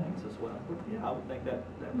and things as well. But yeah, I would think that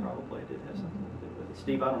probably did have something to do with it.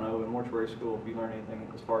 Steve, I don't know, in mortuary school, if you learned anything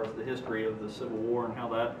as far as the history of the Civil War and how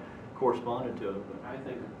that corresponded to it. I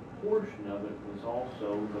think a portion of it was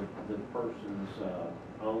also the person's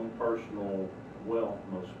own personal wealth,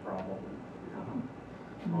 most probably,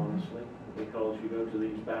 honestly. Because you go to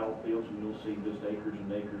these battlefields and you'll see just acres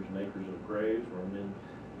and acres and acres of graves where men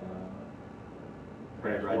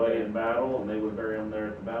passed away in battle, and they would bury them there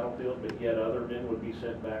at the battlefield, but yet other men would be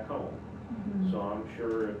sent back home. So I'm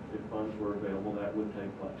sure if funds were available, that would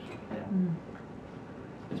take place. Yeah.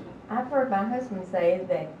 I've heard my husband say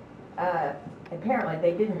that apparently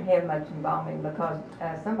they didn't have much embalming because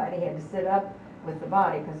somebody had to sit up with the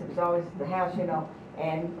body because it was always the house, you know,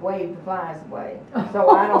 and wave the flies away. So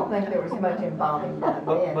I don't think there was much embalming done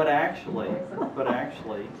then. But actually,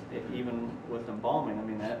 even with embalming, I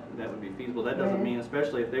mean, that would be feasible. That doesn't mean,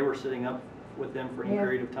 especially if they were sitting up with them for any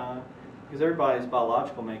period of time, because everybody's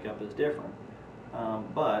biological makeup is different.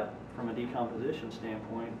 But from a decomposition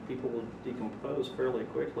standpoint, people will decompose fairly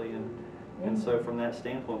quickly, and so from that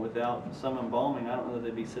standpoint, without some embalming, I don't know that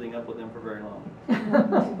they'd be sitting up with them for very long.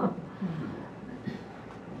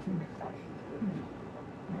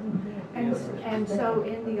 And so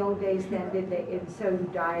in the old days then, so you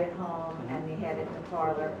die at home and they had it in the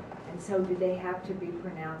parlor, and so did they have to be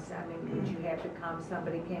pronounced? I mean, did you have to come,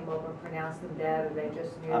 somebody came over and pronounced them dead, or they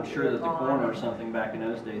just knew? I'm sure that the coroner or something back in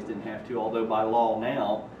those days didn't have to, although by law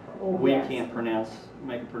now, we can't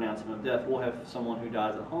make a pronouncement of death. We'll have someone who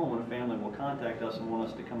dies at home, and a family will contact us and want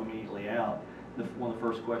us to come immediately out. One of the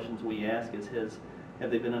first questions we ask is, have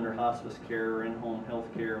they been under hospice care or in-home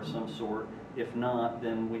health care of some sort? If not,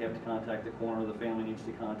 then we have to contact the coroner. The family needs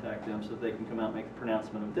to contact them so that they can come out and make the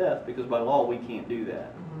pronouncement of death, because by law we can't do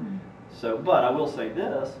that. So, but I will say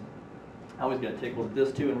this, I always got tickled at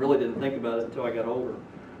this too, and really didn't think about it until I got older.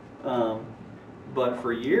 But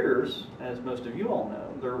for years, as most of you all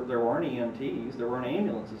know, there weren't EMTs, there weren't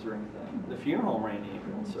ambulances or anything. The funeral home ran the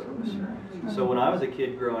ambulance service. So when I was a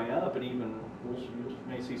kid growing up, and even you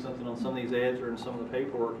may see something on some of these ads or in some of the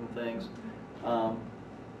paperwork and things,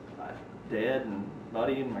 Dad and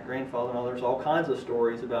Buddy and my grandfather and all, there's all kinds of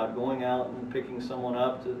stories about going out and picking someone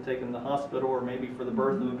up to take them to the hospital, or maybe for the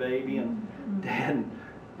birth of a baby, and Dad and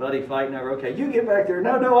Buddy fighting over, okay, you get back there.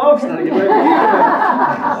 No, I'm just gonna get back there.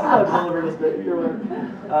 I'm not delivering this baby or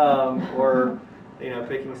whatever. Or, you know,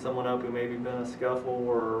 picking someone up who maybe been in a scuffle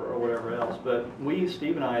or whatever else. But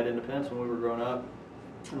Steve and I at Independence, when we were growing up,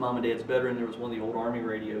 in Mom and Dad's bedroom, there was one of the old Army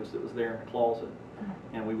radios that was there in the closet.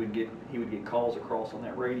 And he would get calls across on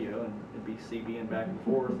that radio, and it'd be CBing back and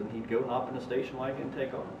forth, and he'd go hop in a station wagon and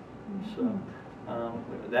take off. So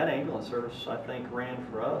that ambulance service, I think, ran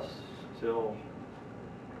for us till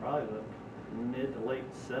probably the mid to late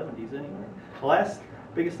 70s anyway.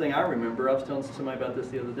 biggest thing I remember, I was telling somebody about this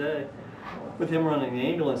the other day, with him running the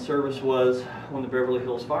ambulance service, was when the Beverly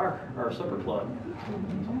Hills Fire, or Supper Club,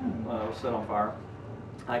 was set on fire.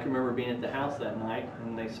 I can remember being at the house that night,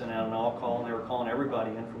 and they sent out an all-call, and they were calling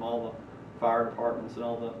everybody in from all the fire departments and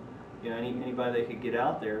all the, you know, anybody they could get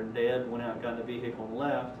out there. And Dad went out and got in the vehicle and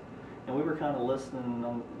left, and we were kind of listening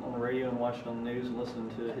on the radio and watching on the news and listening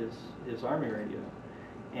to his Army radio.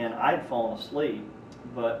 And I'd fallen asleep,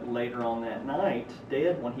 but later on that night,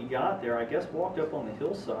 Dad, when he got there, I guess walked up on the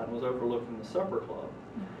hillside and was overlooking the Supper Club.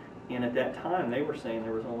 And at that time, they were saying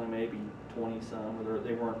there was only maybe 20-some, or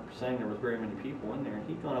they weren't saying there was very many people in there. And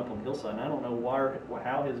he'd gone up on the hillside, and I don't know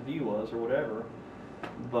how his view was or whatever,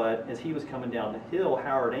 but as he was coming down the hill,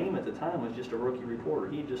 Howard Aim at the time was just a rookie reporter.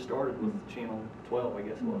 He had just started with Channel 12, I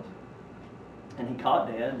guess it was. And he caught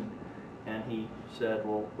Dad, and he said,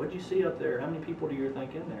 well, what'd you see up there? How many people do you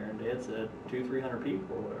think in there? And Dad said 200-300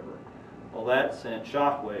 people or whatever. Well, that sent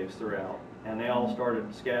shockwaves throughout, and they all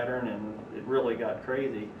started scattering, and it really got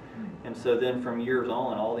crazy. And so then from years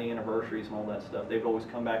on, all the anniversaries and all that stuff, they've always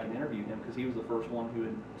come back and interviewed him, because he was the first one who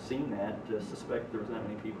had seen that to suspect there was that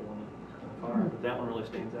many people in the fire. But that one really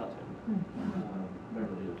stands out to him.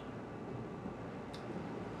 Beverly Hills.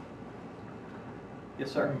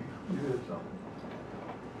 Yes, sir. You had something.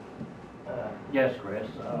 Yes, Chris.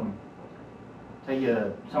 Tell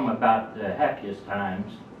you something about the happiest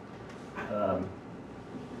times.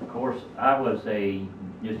 Of course, I was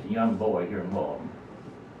just a young boy here in Walton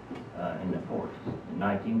in the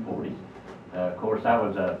 1940s. Of course, I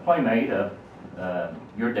was a playmate of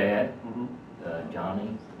your dad,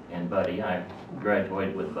 Johnny, and Buddy. I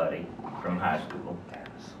graduated with Buddy from high school.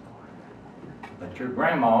 But your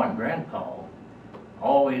grandma and grandpa,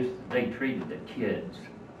 always, they treated the kids.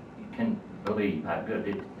 You can believe how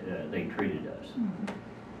good they treated us.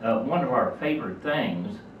 One of our favorite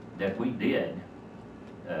things that we did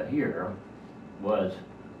here was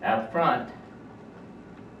out front.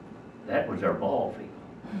 That was our ball field.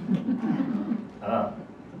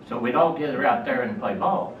 So we'd all gather out there and play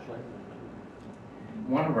ball.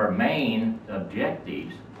 One of our main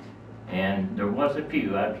objectives, and there was a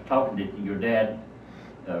few, I was talking to your dad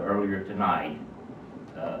earlier tonight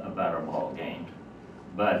about our ball games,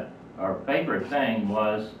 but our favorite thing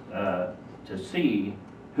was to see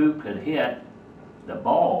who could hit the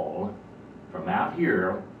ball from out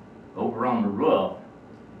here over on the roof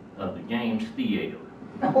of the games theater.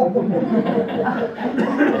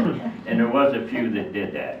 And there was a few that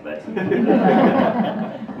did that, but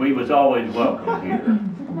we was always welcome here.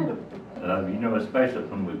 You know, especially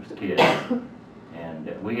when we was kids, and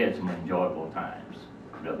we had some enjoyable times,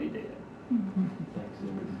 really did.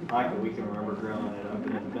 Michael, we can remember growing it up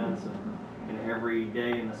in Independence, and every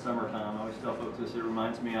day in the summertime, I always tell folks this, it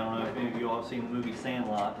reminds me, I don't know if any of you all have seen the movie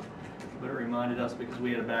Sandlot, but it reminded us because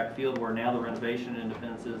we had a back field where now the renovation in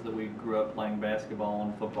Independence is that we grew up playing basketball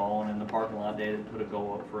and football, and in the parking lot, Dad had put a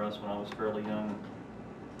goal up for us when I was fairly young.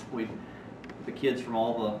 The kids from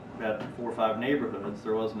all about 4 or 5 neighborhoods,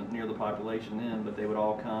 there wasn't near the population then, but they would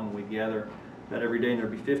all come, and we'd gather about every day, and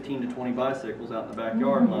there'd be 15 to 20 bicycles out in the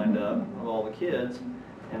backyard lined up with all the kids.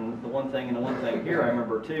 And the one thing here I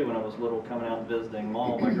remember too, when I was little, coming out and visiting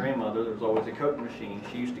Mom, my grandmother, there was always a Coke machine.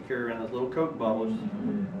 She used to carry around those little Coke bottles.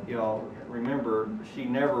 Y'all remember, she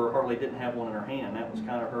hardly didn't have one in her hand. That was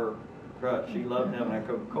kind of her crutch. She loved having that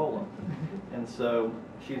Coca-Cola. And so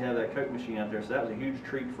she'd have that Coke machine out there, so that was a huge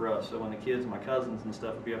treat for us. So when the kids, my cousins and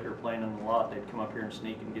stuff, would be up here playing in the lot, they'd come up here and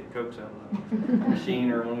sneak and get Cokes out of the machine,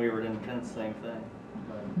 or when we were in Independence, same thing.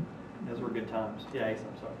 But those were good times. Yeah, Ace,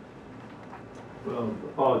 I'm sorry. Well, I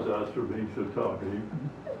apologize for being so talkative,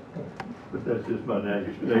 but that's just my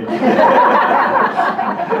nature.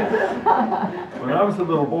 When I was a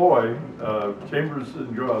little boy, Chambers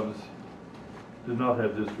and Grubbs did not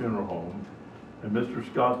have this funeral home, and Mr.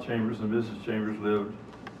 Scott Chambers and Mrs. Chambers lived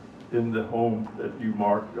in the home that you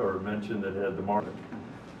marked or mentioned that had the market.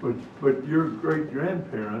 But your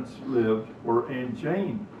great-grandparents lived where Aunt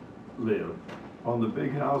Jane lived, on the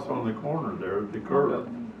big house on the corner there at the curve.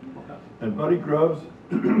 And Buddy Grubbs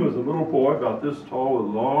was a little boy about this tall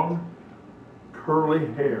with long, curly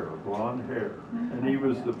hair, blonde hair. And he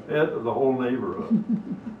was the pet of the whole neighborhood,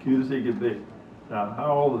 cute as he could be. Now,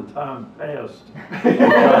 how all the time passed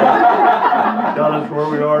got us where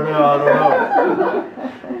we are now, I don't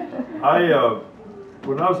know.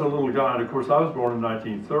 When I was a little guy, and of course I was born in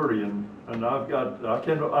 1930, and I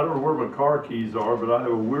don't know where my car keys are, but I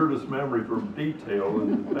have a weirdest memory for detail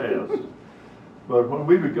in the past. But when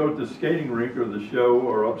we would go to the skating rink or the show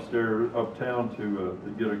or uptown to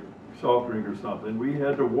get a soft drink or something, we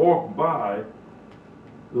had to walk by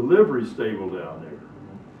the livery stable down there.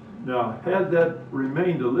 Now, had that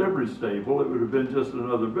remained a livery stable, it would have been just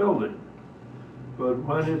another building. But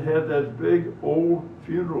when it had that big old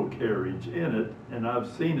funeral carriage in it, and I've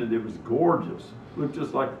seen it, it was gorgeous. Looked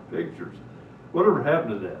just like the pictures. Whatever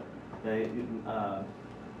happened to that? They,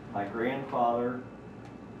 my grandfather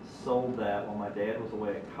sold that when my dad was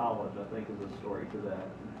away at college, I think is the story to that.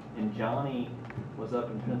 And Johnny was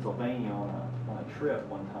up in Pennsylvania on a trip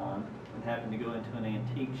one time and happened to go into an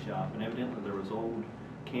antique shop, and evidently there was old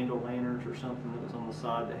candle lanterns or something that was on the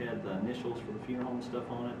side that had the initials for the funeral home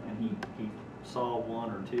stuff on it, and he saw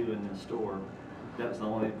one or two in the store. That was the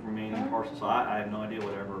only remaining parcel, so I have no idea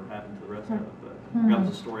whatever happened to the rest of it, but that was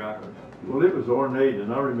the story I heard. Well, it was ornate,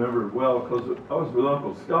 and I remember it well because I was with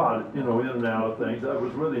Uncle Scott, you know, in and out of things. I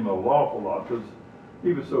was with him an awful lot because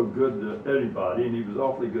he was so good to everybody, and he was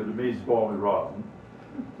awfully good to me, spoiled me rotten.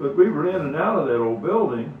 But we were in and out of that old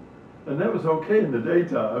building, and that was okay in the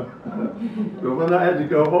daytime. But when I had to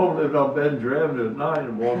go home, lived on bed and driving at night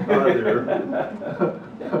and walk by there,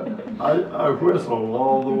 I whistled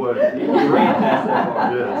all the way.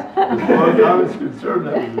 Yes. As far as I was concerned,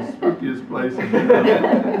 that was the spookiest place in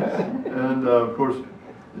town. And of course,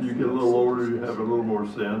 you get a little older, you have a little more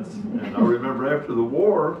sense. And I remember after the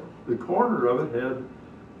war, the corner of it had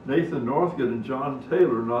Nathan Northgate and John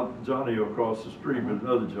Taylor, not Johnny across the street, but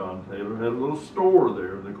another John Taylor, had a little store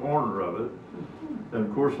there in the corner of it. And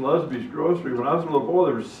of course, Lusby's Grocery, when I was a little boy,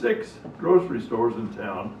 there were 6 grocery stores in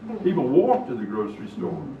town. People walked to the grocery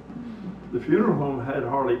store. The funeral home had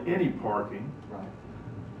hardly any parking.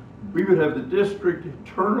 We would have the district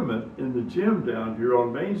tournament in the gym down here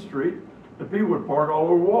on Main Street, and people would park all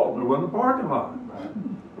over Walton. There wasn't a parking lot.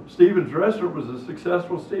 Stevens Restaurant was a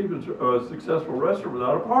successful restaurant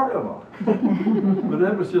without a parking lot. But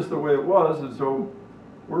that was just the way it was, and so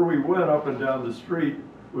where we went up and down the street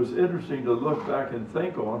was interesting to look back and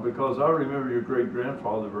think on, because I remember your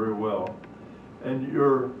great-grandfather very well, and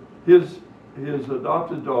his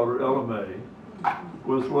adopted daughter, Ella Mae,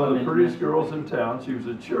 was one of the prettiest girls in town. She was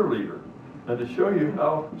a cheerleader. And to show you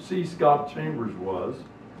how C. Scott Chambers was,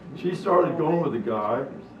 she started going with a guy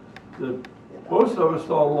that most of us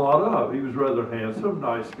thought a lot of. He was rather handsome,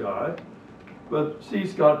 nice guy. But C.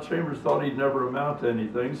 Scott Chambers thought he'd never amount to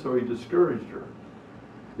anything, so he discouraged her.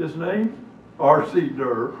 His name? R.C.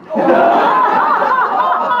 Durr.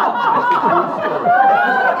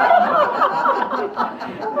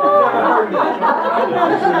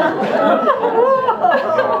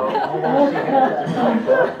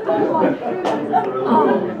 That's a true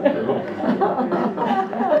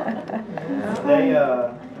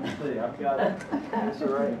let's see, I've got this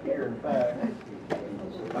right here, in fact.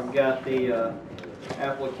 I've got the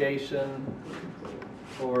application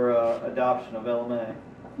for adoption of Ella Mae.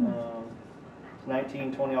 It's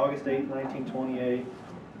 1920, August 8th, 1928.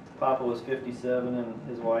 Papa was 57 and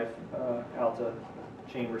his wife, Alta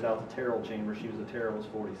Terrell Chambers, she was a Terrell, was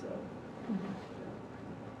 47.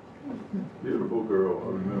 beautiful girl, I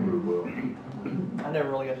remember her well. I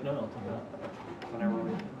never really got to know Alta.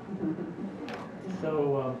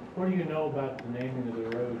 So, what do you know about the naming of the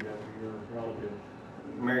road after your relative?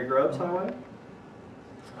 Mary Grubbs Highway?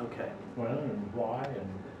 Okay. Well, and why, and...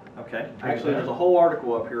 Okay. Actually, there's a whole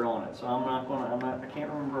article up here on it, so I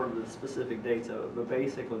can't remember the specific dates of it, but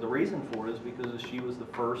basically the reason for it is because she was the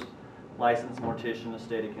first licensed mortician in the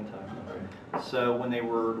state of Kentucky. Okay. So when they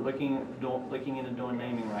were looking into doing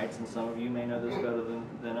naming rights, and some of you may know this better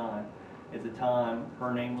than I, at the time,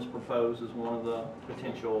 her name was proposed as one of the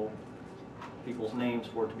potential people's names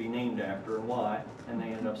for it to be named after, and why, and they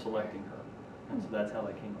ended up selecting her. And so that's how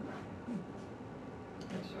they came about.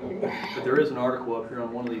 But there is an article up here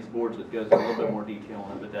on one of these boards that goes into a little bit more detail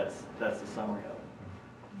on it, but that's the summary of it.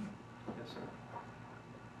 Yes, sir.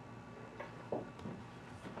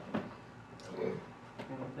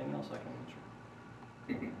 Anything else I can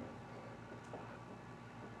answer?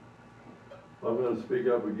 I'm going to speak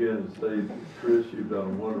up again and say, Chris, you've done a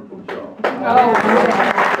wonderful job.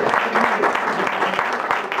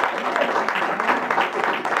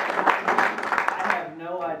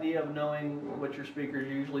 Of knowing what your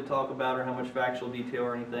speakers usually talk about or how much factual detail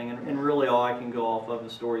or anything, and really all I can go off of the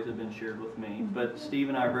stories that have been shared with me. But Steve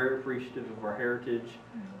and I are very appreciative of our heritage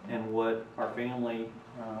and what our family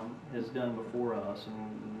has done before us,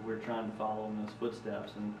 and we're trying to follow in those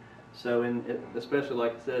footsteps. And so, especially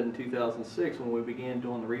like I said, in 2006, when we began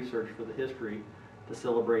doing the research for the history to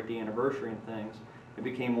celebrate the anniversary and things, it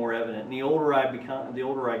became more evident. And the older I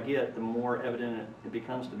get, the more evident it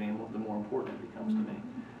becomes to me, and the more important it becomes to me.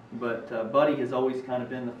 But Buddy has always kind of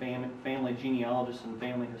been the family genealogist and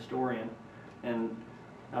family historian, and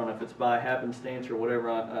I don't know if it's by happenstance or whatever,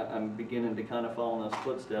 I'm beginning to kind of follow in those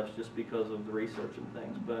footsteps just because of the research and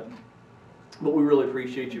things. But we really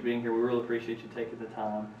appreciate you being here. We really appreciate you taking the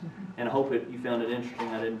time. And I hope you found it interesting.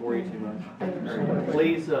 I didn't bore you too much.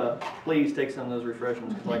 Please take some of those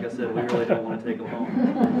refreshments, because like I said, we really don't want to take them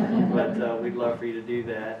home. But we'd love for you to do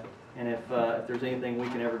that. And if there's anything we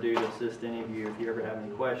can ever do to assist any of you, if you ever have any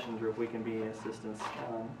questions or if we can be any assistance,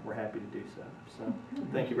 we're happy to do so. So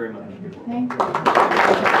thank you very much. Thank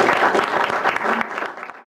you.